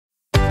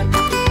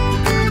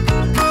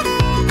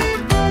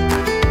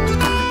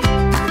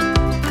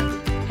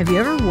Have you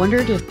ever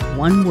wondered if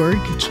one word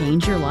could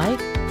change your life?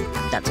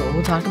 That's what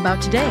we'll talk about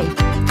today.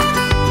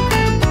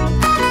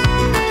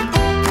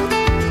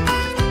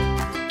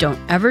 Don't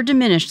ever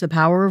diminish the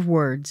power of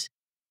words.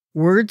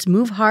 Words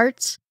move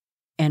hearts,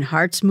 and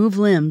hearts move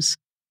limbs.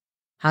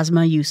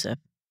 Hazma Yusuf.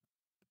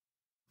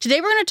 Today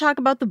we're going to talk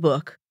about the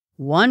book,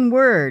 One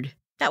Word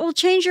That Will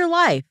Change Your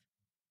Life,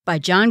 by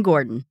John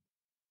Gordon.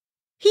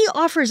 He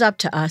offers up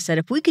to us that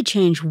if we could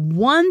change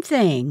one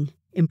thing,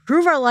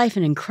 improve our life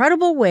in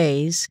incredible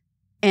ways,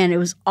 and it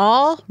was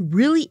all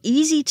really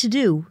easy to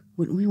do,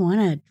 wouldn't we want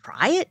to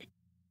try it?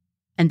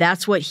 And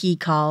that's what he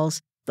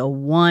calls the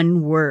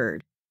one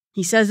word.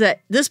 He says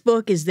that this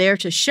book is there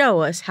to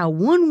show us how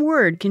one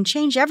word can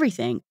change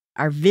everything.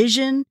 Our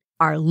vision,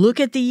 our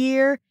look at the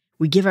year,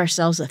 we give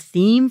ourselves a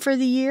theme for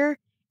the year,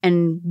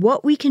 and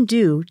what we can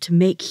do to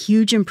make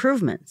huge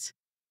improvements.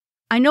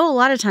 I know a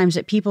lot of times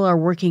that people are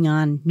working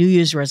on New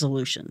Year's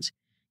resolutions,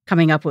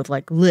 coming up with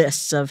like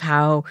lists of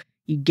how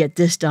you get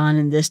this done,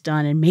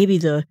 and maybe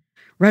the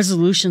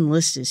resolution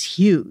list is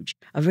huge,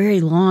 a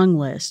very long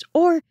list,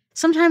 or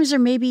sometimes they're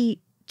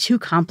maybe too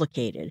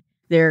complicated.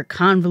 They're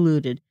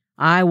convoluted.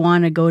 I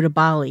want to go to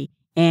Bali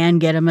and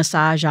get a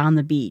massage on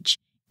the beach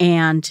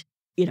and,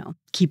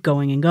 keep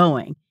going and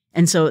going.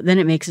 And so then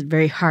it makes it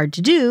very hard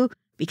to do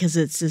because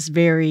it's this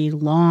very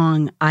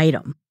long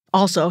item.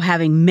 Also,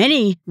 having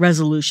many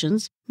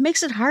resolutions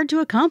makes it hard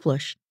to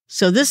accomplish.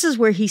 So this is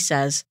where he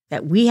says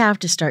that we have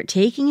to start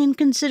taking in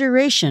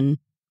consideration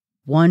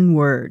one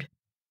word.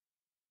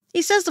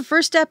 He says the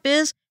first step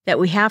is that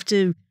we have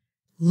to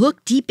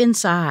look deep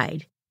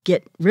inside,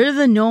 get rid of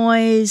the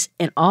noise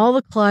and all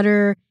the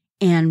clutter,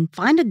 and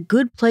find a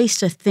good place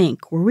to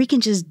think where we can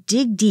just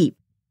dig deep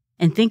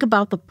and think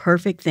about the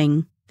perfect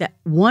thing that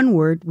one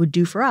word would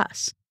do for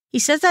us. He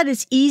says that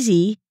it's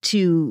easy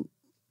to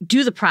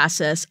do the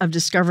process of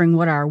discovering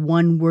what our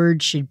one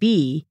word should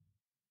be,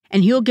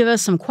 and he'll give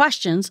us some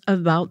questions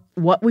about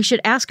what we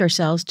should ask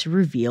ourselves to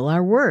reveal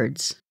our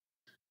words.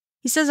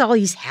 He says all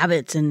these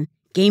habits and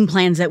game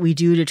plans that we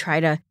do to try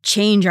to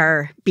change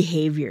our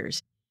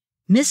behaviors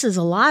misses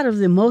a lot of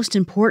the most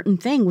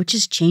important thing, which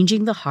is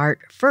changing the heart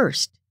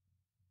first.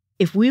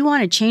 If we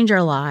want to change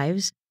our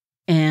lives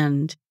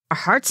and our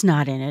heart's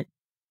not in it,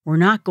 we're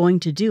not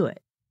going to do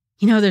it.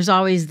 There's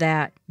always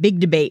that big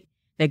debate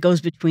that goes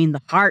between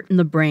the heart and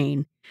the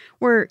brain,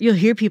 where you'll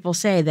hear people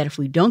say that if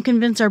we don't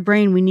convince our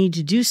brain we need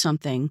to do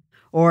something,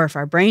 or if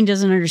our brain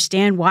doesn't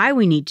understand why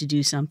we need to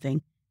do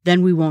something,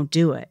 then we won't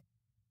do it.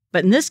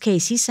 But in this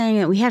case, he's saying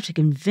that we have to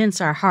convince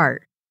our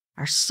heart,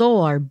 our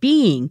soul, our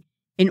being,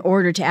 in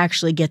order to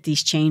actually get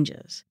these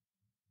changes.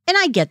 And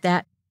I get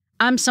that.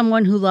 I'm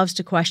someone who loves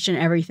to question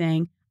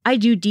everything. I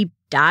do deep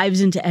dives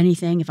into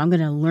anything. If I'm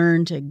going to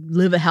learn to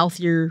live a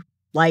healthier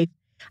life,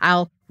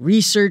 I'll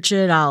research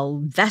it, I'll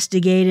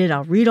investigate it,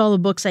 I'll read all the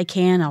books I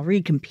can, I'll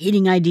read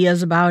competing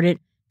ideas about it,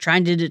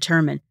 trying to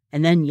determine.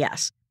 And then,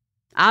 yes,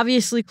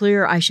 obviously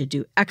clear I should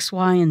do X,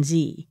 Y, and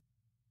Z.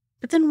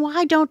 But then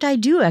why don't I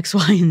do X,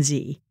 Y, and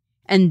Z?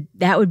 And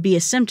that would be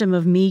a symptom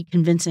of me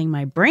convincing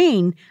my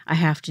brain I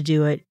have to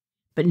do it,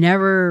 but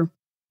never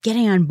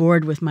getting on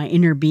board with my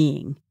inner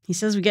being. He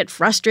says we get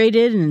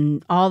frustrated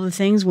and all the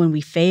things when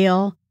we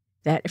fail,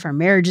 that if our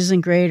marriage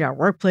isn't great, our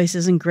workplace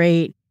isn't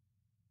great,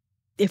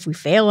 if we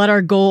fail at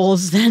our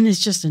goals, then it's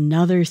just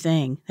another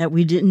thing that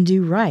we didn't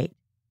do right.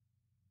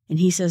 And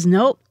he says,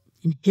 nope,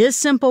 in his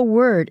simple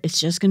word, it's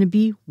just going to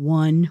be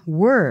one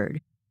word.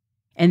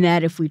 And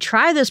that if we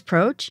try this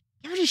approach,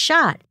 give it a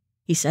shot.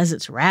 He says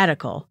it's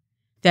radical,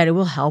 that it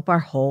will help our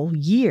whole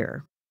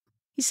year.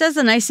 He says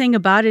the nice thing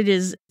about it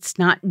is it's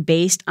not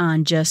based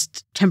on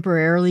just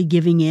temporarily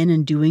giving in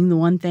and doing the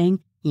one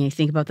thing. You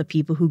think about the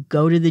people who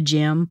go to the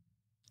gym.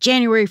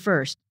 January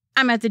 1st,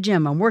 I'm at the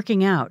gym, I'm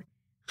working out.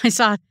 I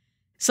saw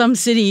some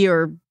city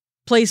or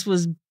place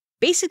was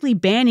basically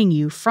banning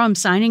you from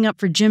signing up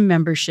for gym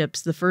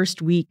memberships the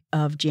first week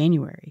of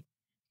January.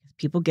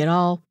 People get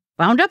all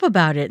wound up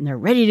about it and they're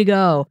ready to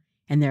go.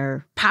 And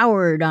they're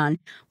powered on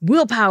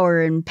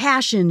willpower and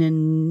passion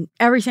and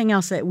everything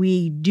else that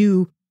we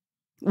do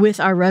with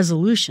our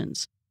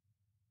resolutions.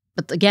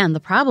 But again, the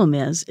problem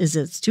is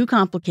it's too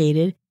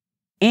complicated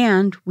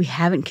and we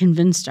haven't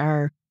convinced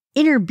our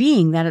inner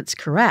being that it's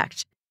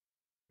correct.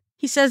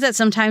 He says that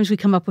sometimes we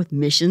come up with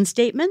mission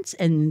statements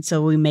and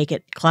so we make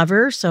it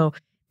clever. So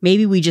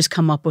maybe we just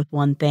come up with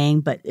one thing,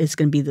 but it's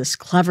going to be this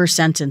clever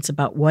sentence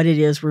about what it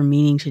is we're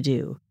meaning to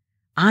do.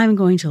 I'm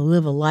going to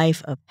live a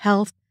life of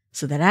health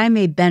so that I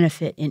may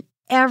benefit in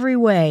every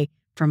way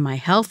from my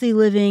healthy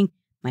living,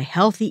 my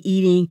healthy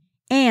eating,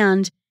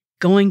 and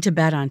going to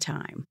bed on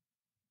time.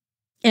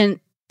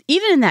 And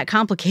even in that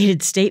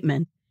complicated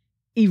statement,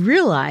 he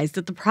realized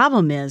that the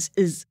problem is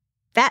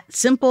that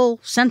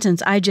simple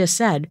sentence I just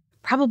said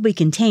probably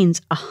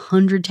contains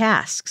 100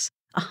 tasks,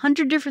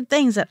 100 different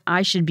things that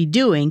I should be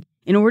doing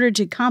in order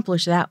to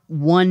accomplish that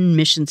one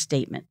mission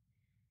statement.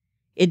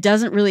 It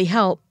doesn't really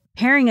help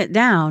paring it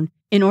down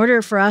in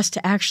order for us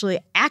to actually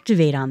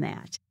activate on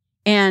that.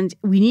 And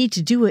we need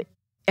to do it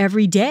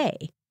every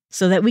day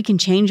so that we can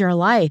change our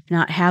life,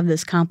 not have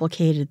this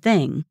complicated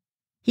thing.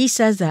 He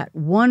says that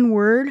one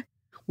word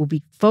will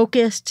be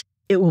focused,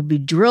 it will be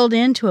drilled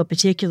into a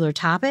particular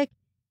topic.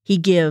 He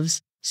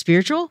gives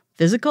spiritual,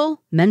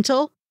 physical,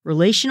 mental,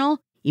 relational,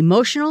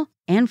 emotional,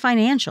 and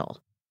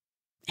financial.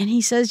 And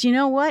he says, you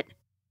know what?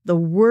 The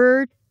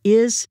word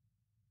is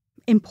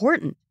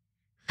important.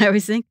 I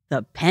always think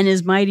the pen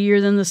is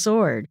mightier than the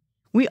sword.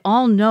 We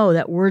all know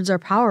that words are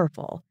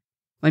powerful.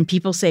 When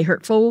people say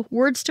hurtful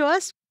words to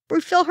us,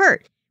 we feel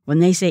hurt. When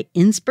they say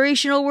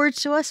inspirational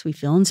words to us, we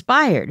feel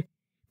inspired.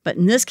 But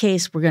in this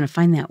case, we're going to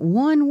find that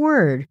one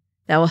word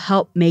that will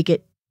help make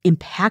it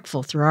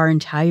impactful through our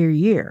entire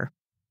year.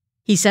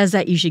 He says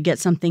that you should get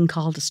something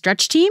called a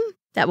stretch team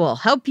that will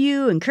help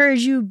you,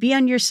 encourage you, be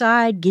on your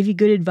side, give you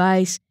good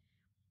advice.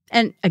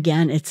 And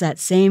again, it's that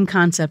same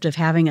concept of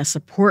having a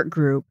support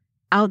group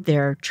out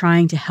there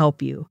trying to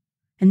help you.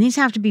 And these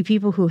have to be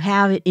people who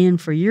have it in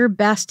for your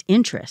best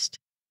interest.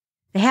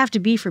 They have to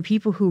be for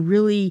people who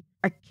really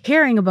are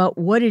caring about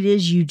what it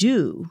is you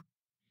do.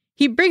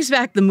 He brings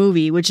back the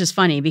movie, which is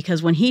funny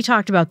because when he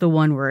talked about the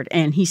one word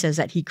and he says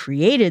that he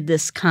created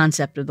this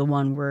concept of the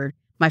one word,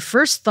 my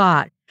first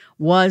thought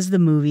was the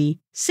movie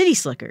City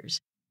Slickers.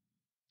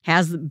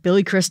 Has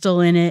Billy Crystal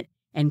in it,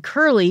 and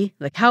Curly,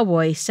 the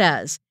cowboy,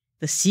 says,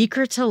 the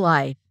secret to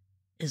life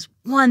is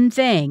one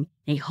thing.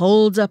 And he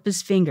holds up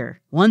his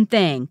finger. One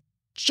thing.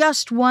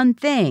 Just one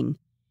thing.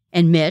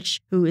 And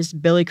Mitch, who is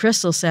Billy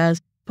Crystal,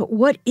 says, but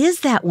what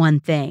is that one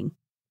thing?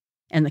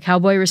 And the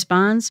cowboy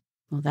responds,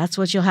 well, that's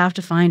what you'll have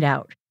to find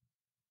out.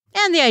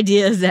 And the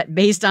idea is that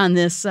based on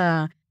this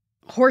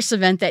horse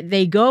event that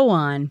they go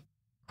on,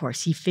 of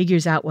course, he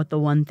figures out what the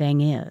one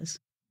thing is.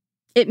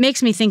 It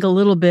makes me think a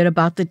little bit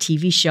about the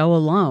TV show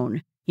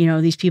Alone. You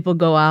know, these people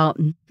go out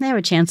and they have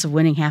a chance of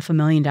winning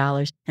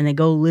 $500,000 and they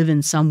go live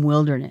in some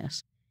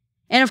wilderness.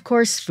 And of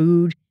course,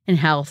 food and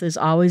health is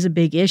always a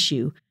big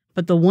issue.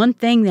 But the one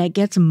thing that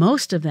gets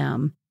most of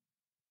them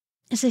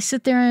is they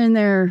sit there in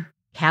their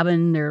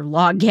cabin, their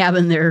log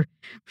cabin, their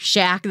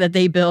shack that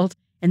they built,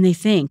 and they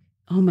think,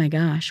 oh my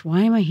gosh,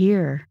 why am I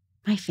here?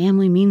 My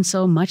family means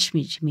so much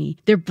to me.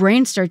 Their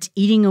brain starts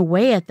eating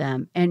away at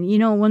them. And, you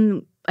know,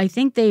 when I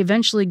think they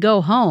eventually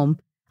go home,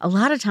 a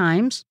lot of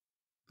times,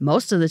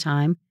 most of the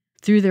time,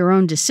 through their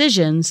own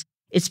decisions,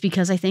 it's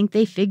because I think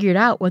they figured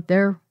out what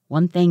their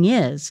one thing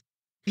is.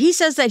 He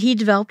says that he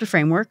developed a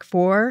framework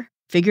for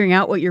figuring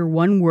out what your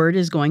one word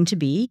is going to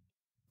be.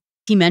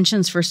 He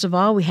mentions, first of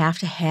all, we have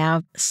to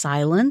have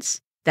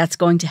silence. That's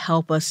going to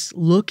help us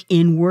look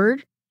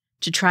inward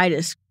to try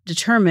to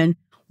determine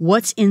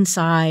what's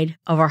inside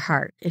of our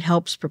heart. It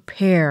helps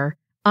prepare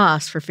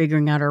us for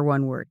figuring out our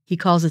one word. He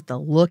calls it the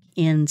look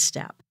in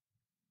step.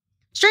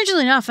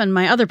 Strangely enough, on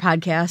my other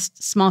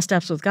podcast, Small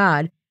Steps with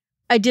God,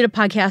 I did a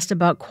podcast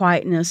about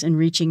quietness and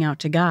reaching out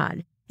to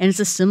God. And it's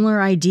a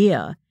similar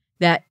idea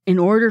that in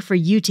order for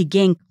you to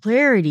gain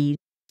clarity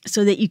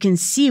so that you can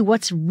see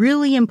what's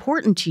really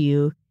important to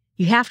you,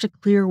 you have to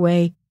clear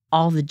away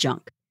all the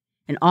junk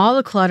and all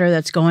the clutter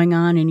that's going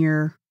on in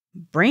your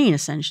brain,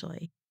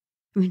 essentially.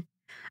 I mean,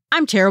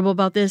 I'm terrible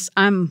about this.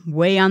 I'm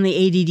way on the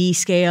ADD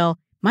scale.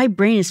 My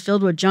brain is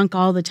filled with junk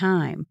all the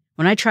time.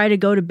 When I try to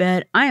go to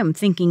bed, I am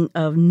thinking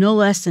of no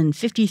less than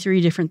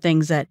 53 different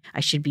things that I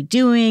should be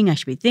doing, I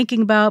should be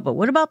thinking about, but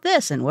what about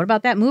this? And what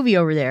about that movie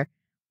over there?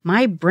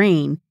 My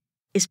brain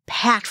is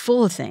packed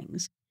full of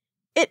things.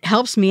 It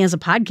helps me as a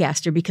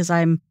podcaster because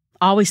I'm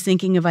always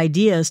thinking of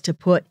ideas to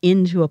put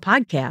into a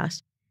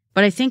podcast.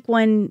 But I think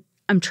when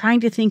I'm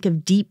trying to think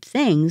of deep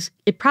things,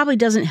 it probably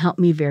doesn't help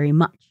me very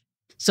much.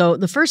 So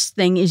the first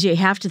thing is you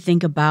have to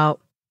think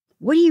about,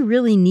 what do you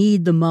really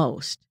need the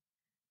most?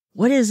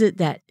 What is it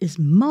that is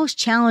most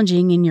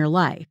challenging in your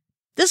life?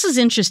 This is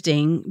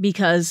interesting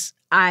because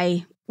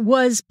I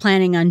was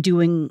planning on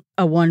doing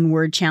a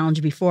one-word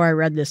challenge before I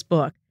read this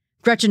book.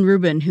 Gretchen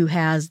Rubin, who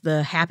has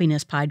the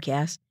Happiness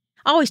podcast,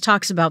 always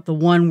talks about the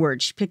one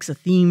word. She picks a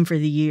theme for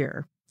the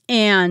year.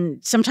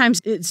 And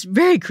sometimes it's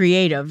very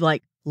creative,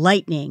 like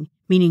lightning,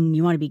 meaning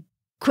you want to be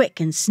quick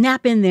and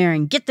snap in there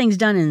and get things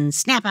done and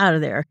snap out of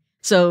there.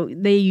 So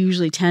they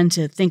usually tend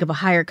to think of a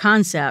higher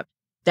concept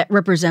that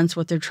represents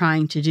what they're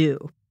trying to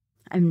do.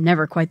 I'm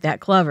never quite that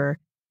clever.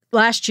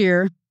 Last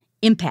year,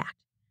 impact.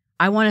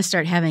 I want to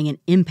start having an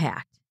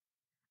impact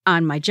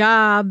on my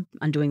job,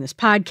 on doing this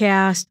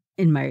podcast,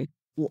 in my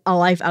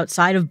life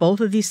outside of both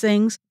of these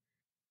things,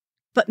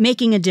 but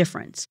making a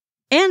difference.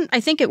 And I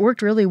think it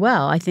worked really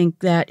well. I think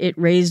that it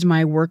raised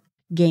my work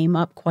game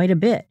up quite a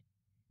bit.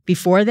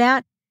 Before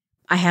that,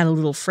 I had a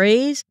little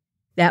phrase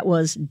that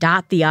was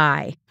dot the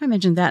I. I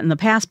mentioned that in the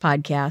past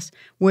podcast,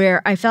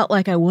 where I felt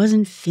like I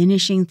wasn't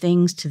finishing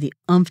things to the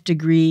umph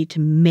degree to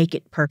make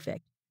it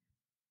perfect.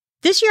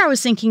 This year I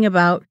was thinking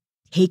about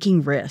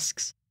taking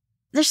risks.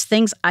 There's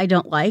things I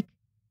don't like.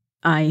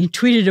 I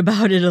tweeted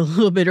about it a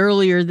little bit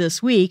earlier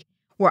this week,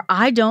 where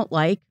I don't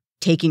like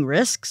taking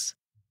risks.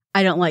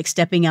 I don't like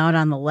stepping out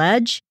on the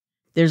ledge.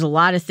 There's a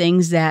lot of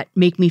things that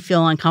make me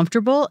feel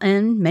uncomfortable,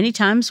 and many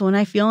times when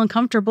I feel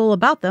uncomfortable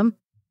about them,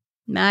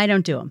 I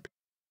don't do them.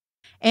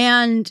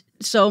 And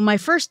so my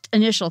first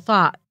initial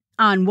thought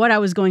on what I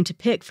was going to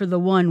pick for the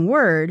one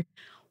word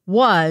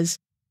was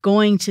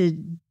going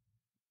to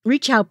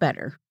reach out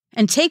better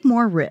and take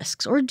more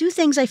risks or do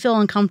things I feel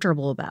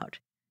uncomfortable about.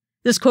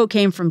 This quote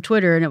came from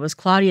Twitter, and it was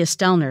Claudia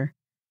Stelner.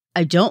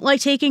 "I don't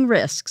like taking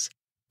risks.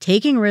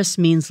 Taking risks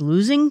means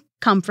losing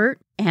comfort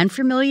and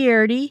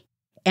familiarity,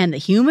 and the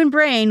human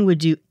brain would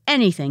do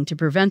anything to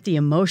prevent the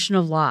emotion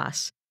of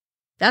loss.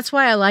 That's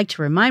why I like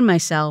to remind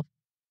myself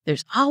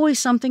there's always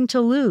something to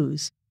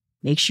lose.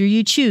 Make sure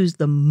you choose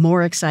the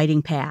more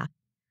exciting path."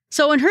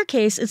 So in her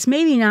case, it's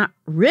maybe not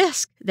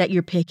risk that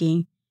you're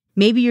picking.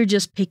 Maybe you're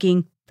just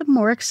picking the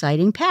more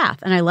exciting path.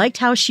 And I liked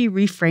how she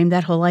reframed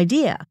that whole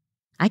idea.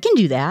 I can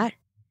do that.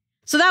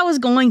 So that was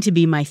going to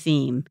be my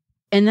theme.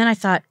 And then I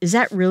thought, is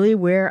that really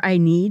where I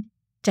need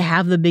to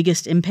have the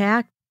biggest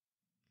impact?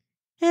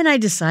 And I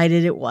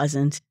decided it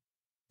wasn't.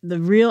 The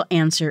real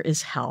answer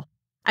is health.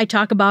 I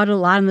talk about it a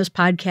lot in this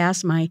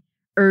podcast, my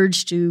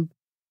urge to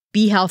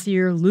be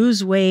healthier,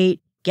 lose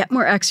weight, get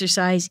more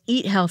exercise,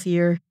 eat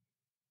healthier.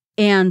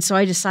 And so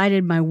I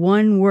decided my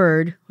one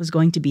word was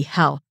going to be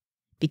health,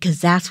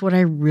 because that's what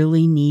I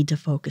really need to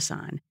focus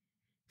on.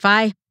 If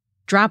I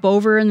drop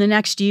over in the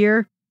next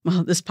year,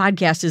 well, this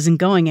podcast isn't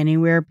going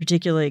anywhere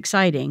particularly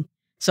exciting.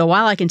 So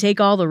while I can take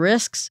all the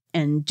risks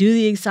and do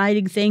the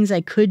exciting things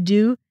I could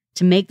do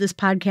to make this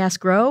podcast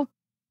grow,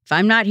 if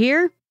I'm not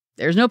here,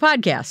 there's no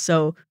podcast.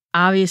 So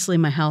obviously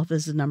my health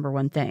is the number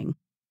one thing.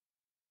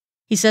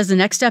 He says the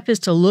next step is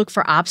to look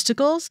for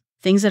obstacles,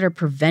 things that are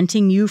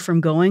preventing you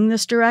from going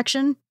this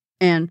direction.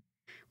 And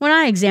when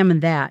I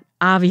examine that,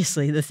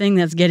 obviously the thing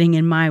that's getting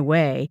in my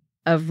way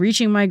of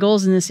reaching my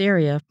goals in this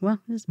area, well,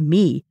 is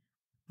me,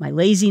 my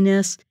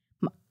laziness.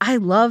 I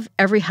love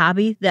every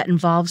hobby that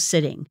involves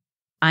sitting.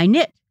 I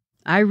knit,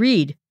 I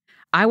read,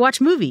 I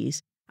watch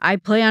movies, I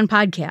play on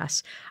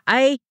podcasts,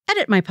 I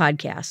edit my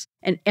podcasts,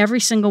 and every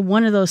single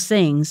one of those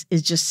things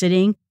is just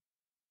sitting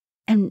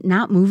and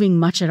not moving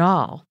much at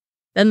all.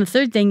 Then the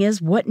third thing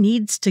is, what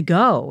needs to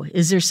go?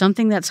 Is there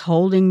something that's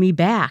holding me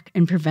back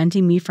and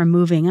preventing me from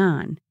moving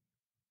on?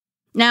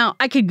 Now,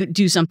 I could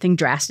do something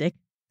drastic,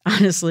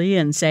 honestly,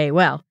 and say,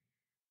 well,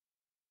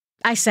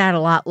 I sat a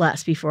lot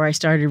less before I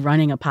started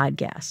running a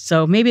podcast,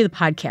 so maybe the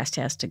podcast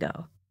has to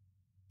go.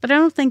 But I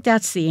don't think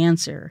that's the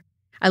answer.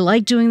 I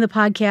like doing the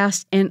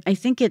podcast, and I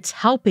think it's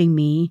helping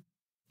me.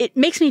 It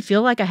makes me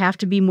feel like I have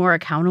to be more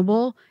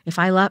accountable. If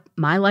I let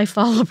my life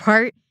fall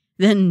apart,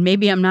 then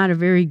maybe I'm not a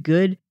very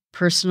good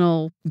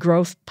personal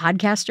growth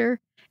podcaster.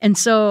 And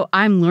so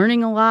I'm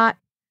learning a lot.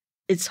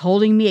 It's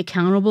holding me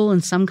accountable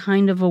in some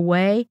kind of a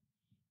way.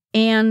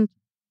 And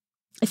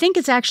I think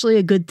it's actually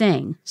a good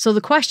thing. So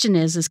the question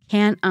is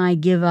can I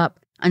give up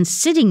on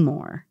sitting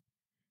more?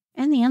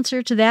 And the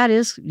answer to that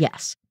is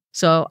yes.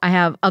 So I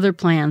have other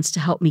plans to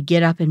help me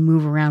get up and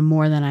move around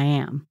more than I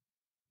am.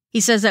 He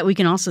says that we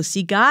can also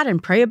seek God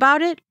and pray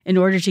about it in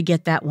order to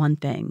get that one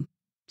thing.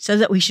 He says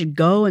that we should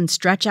go and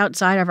stretch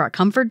outside of our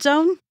comfort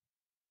zone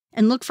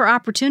and look for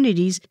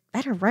opportunities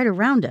that are right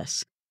around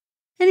us.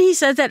 And he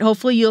says that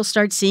hopefully you'll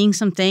start seeing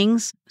some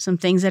things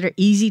that are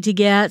easy to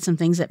get, some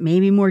things that may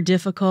be more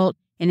difficult.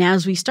 And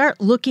as we start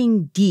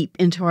looking deep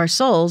into our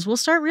souls, we'll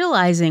start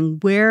realizing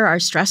where our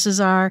stresses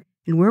are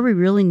and where we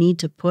really need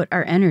to put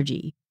our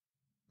energy.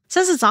 It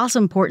says it's also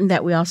important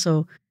that we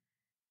also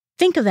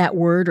think of that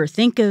word or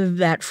think of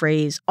that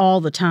phrase all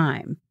the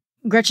time.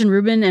 Gretchen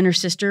Rubin and her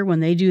sister, when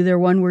they do their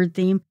one-word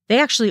theme, they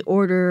actually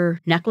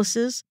order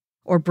necklaces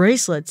or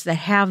bracelets that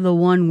have the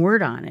one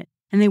word on it.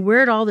 And they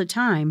wear it all the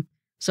time.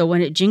 So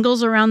when it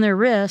jingles around their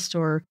wrist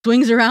or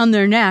swings around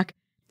their neck,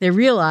 they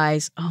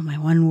realize, oh, my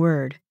one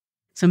word.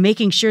 So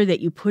making sure that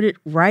you put it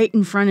right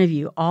in front of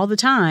you all the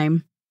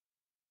time,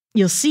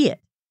 you'll see it.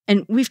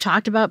 And we've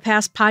talked about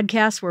past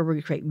podcasts where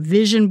we create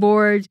vision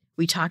boards.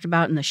 We talked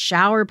about in the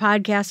shower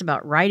podcast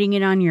about writing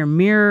it on your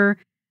mirror.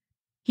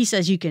 He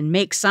says you can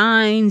make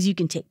signs, you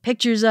can take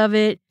pictures of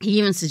it. He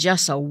even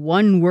suggests a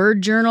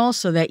one-word journal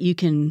so that you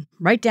can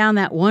write down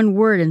that one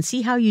word and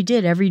see how you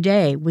did every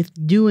day with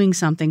doing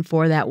something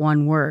for that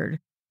one word.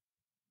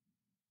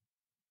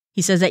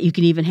 He says that you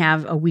can even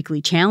have a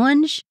weekly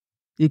challenge.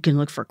 You can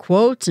look for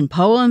quotes and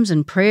poems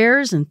and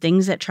prayers and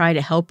things that try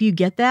to help you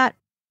get that.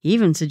 He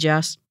even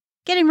suggests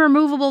getting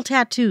removable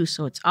tattoos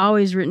so it's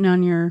always written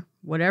on your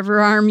whatever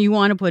arm you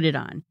want to put it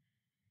on.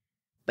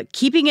 But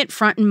keeping it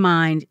front in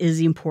mind is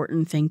the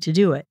important thing to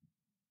do it.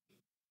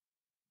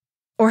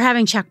 Or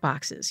having check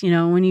boxes.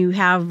 When you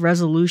have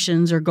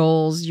resolutions or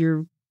goals,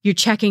 you're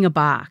checking a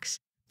box.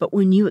 But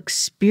when you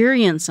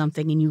experience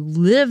something and you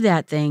live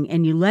that thing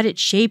and you let it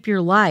shape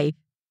your life,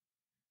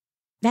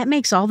 that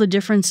makes all the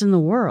difference in the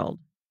world.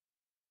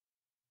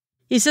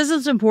 He says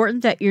it's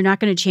important that you're not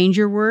going to change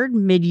your word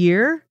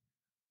mid-year.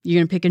 You're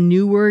going to pick a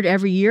new word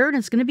every year, and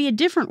it's going to be a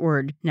different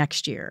word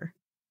next year.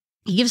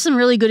 He gives some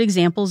really good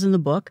examples in the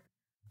book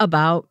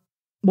about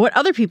what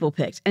other people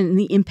picked and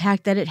the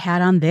impact that it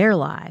had on their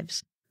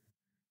lives.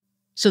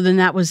 So then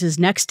that was his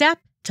next step,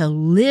 to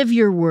live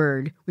your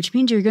word, which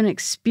means you're going to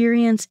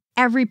experience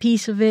every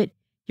piece of it.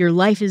 Your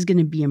life is going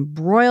to be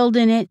embroiled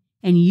in it,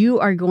 and you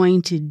are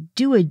going to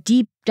do a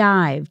deep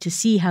dive to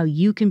see how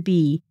you can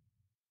be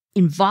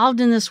involved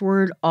in this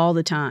word all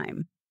the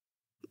time.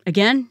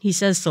 Again, he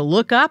says to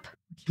look up,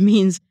 which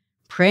means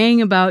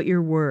praying about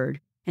your word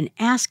and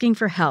asking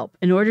for help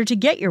in order to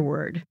get your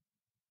word.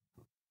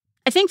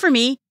 I think for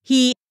me,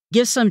 he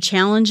gives some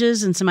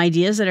challenges and some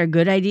ideas that are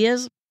good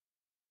ideas.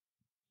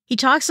 He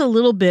talks a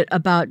little bit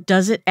about,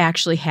 does it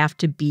actually have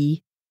to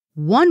be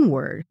one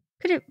word?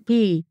 Could it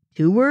be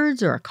 2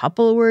 words or a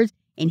couple of words?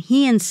 And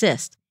he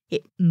insists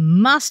it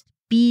must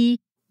be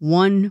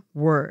one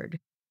word.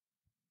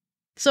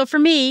 So for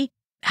me,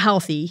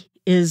 healthy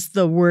is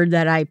the word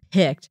that I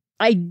picked.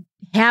 I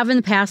have in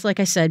the past, like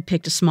I said,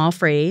 picked a small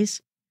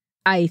phrase.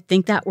 I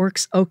think that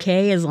works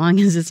okay as long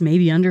as it's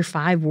maybe under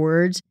 5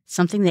 words,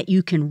 something that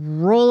you can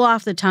roll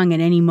off the tongue at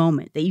any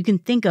moment, that you can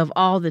think of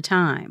all the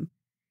time.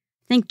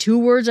 I think 2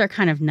 words are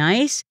kind of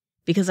nice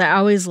because I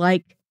always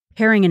like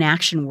pairing an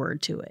action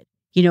word to it.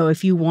 You know,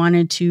 if you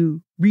wanted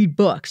to read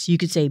books, you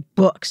could say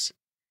books.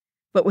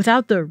 But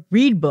without the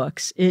read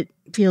books, it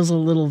feels a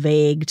little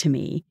vague to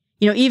me.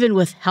 You know, even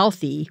with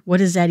healthy, what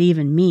does that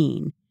even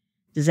mean?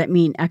 Does that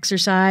mean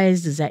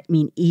exercise? Does that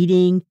mean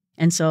eating?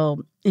 And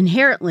so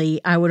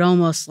inherently, I would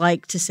almost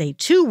like to say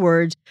 2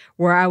 words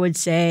where I would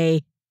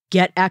say,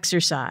 get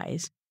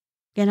exercise.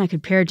 Again, I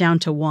could pare it down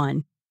to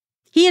 1.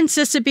 He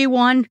insists it be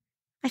 1.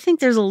 I think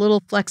there's a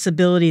little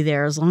flexibility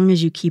there as long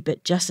as you keep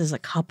it just as a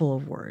couple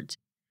of words.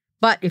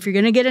 But if you're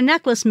going to get a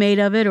necklace made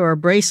of it or a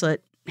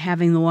bracelet,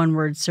 having the 1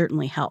 word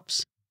certainly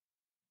helps.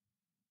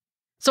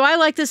 So I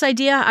like this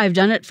idea. I've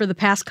done it for the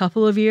past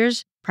couple of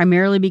years,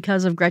 primarily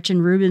because of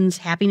Gretchen Rubin's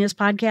Happiness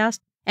podcast.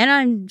 And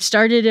I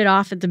started it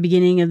off at the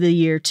beginning of the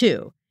year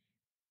too.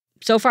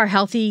 So far,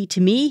 healthy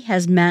to me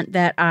has meant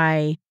that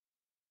I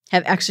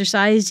have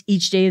exercised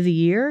each day of the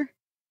year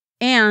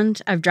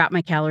and I've dropped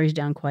my calories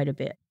down quite a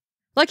bit.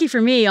 Lucky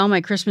for me, all my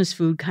Christmas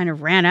food kind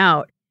of ran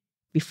out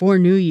before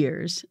New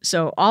Year's.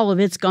 So all of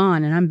it's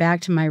gone and I'm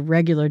back to my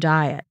regular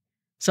diet.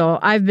 So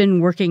I've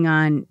been working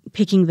on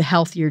picking the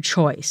healthier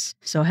choice.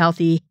 So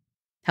healthy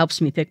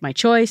helps me pick my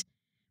choice.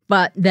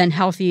 But then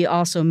healthy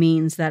also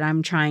means that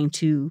I'm trying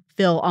to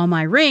fill all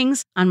my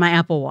rings on my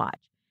Apple Watch.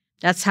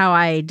 That's how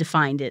I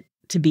defined it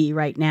to be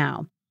right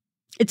now.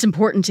 It's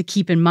important to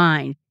keep in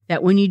mind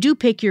that when you do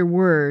pick your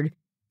word,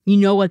 you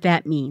know what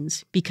that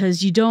means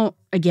because you don't,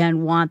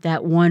 again, want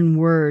that 1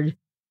 word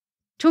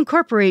to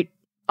incorporate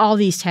all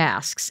these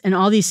tasks and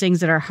all these things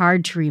that are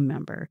hard to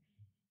remember.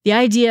 The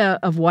idea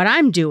of what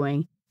I'm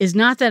doing is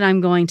not that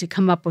I'm going to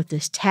come up with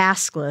this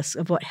task list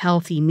of what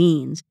healthy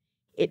means.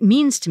 It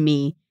means to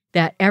me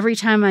that every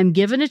time I'm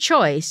given a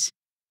choice,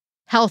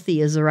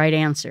 healthy is the right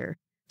answer.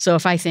 So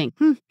if I think,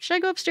 should I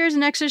go upstairs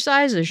and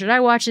exercise or should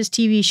I watch this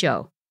TV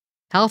show?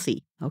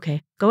 Healthy.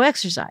 Okay, go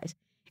exercise.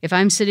 If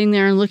I'm sitting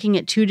there and looking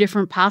at 2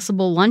 different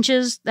possible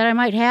lunches that I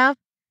might have,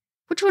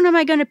 which one am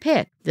I going to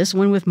pick? This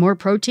one with more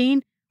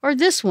protein or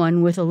this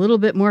one with a little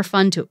bit more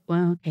fun to it?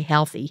 Well, okay,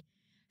 healthy.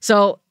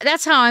 So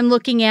that's how I'm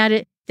looking at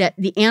it, that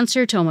the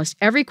answer to almost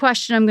every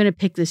question I'm going to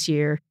pick this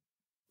year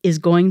is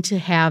going to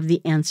have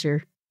the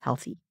answer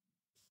healthy.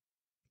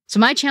 So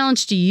my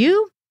challenge to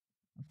you,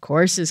 of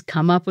course, is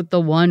come up with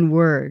the 1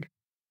 word.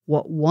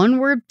 What 1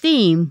 word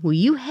theme will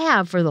you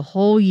have for the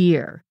whole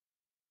year?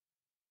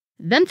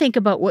 Then think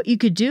about what you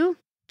could do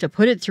to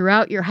put it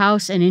throughout your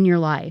house and in your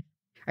life.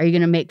 Are you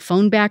going to make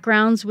phone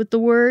backgrounds with the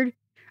word?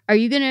 Are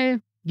you going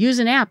to use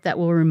an app that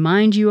will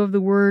remind you of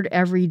the word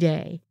every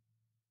day?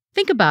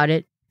 Think about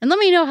it and let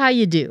me know how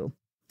you do.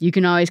 You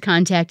can always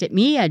contact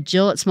me at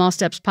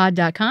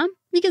jill@smallstepspod.com.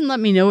 You can let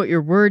me know what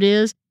your word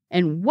is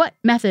and what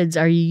methods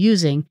are you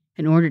using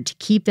in order to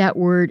keep that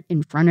word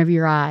in front of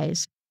your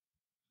eyes.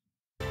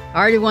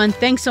 All right, everyone,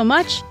 thanks so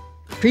much.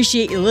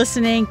 Appreciate you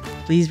listening.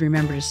 Please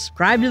remember to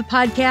subscribe to the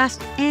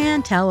podcast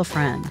and tell a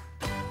friend.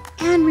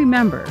 And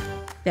remember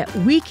that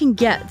we can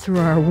get through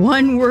our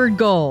 1 word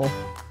goal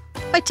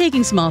by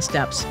taking small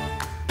steps.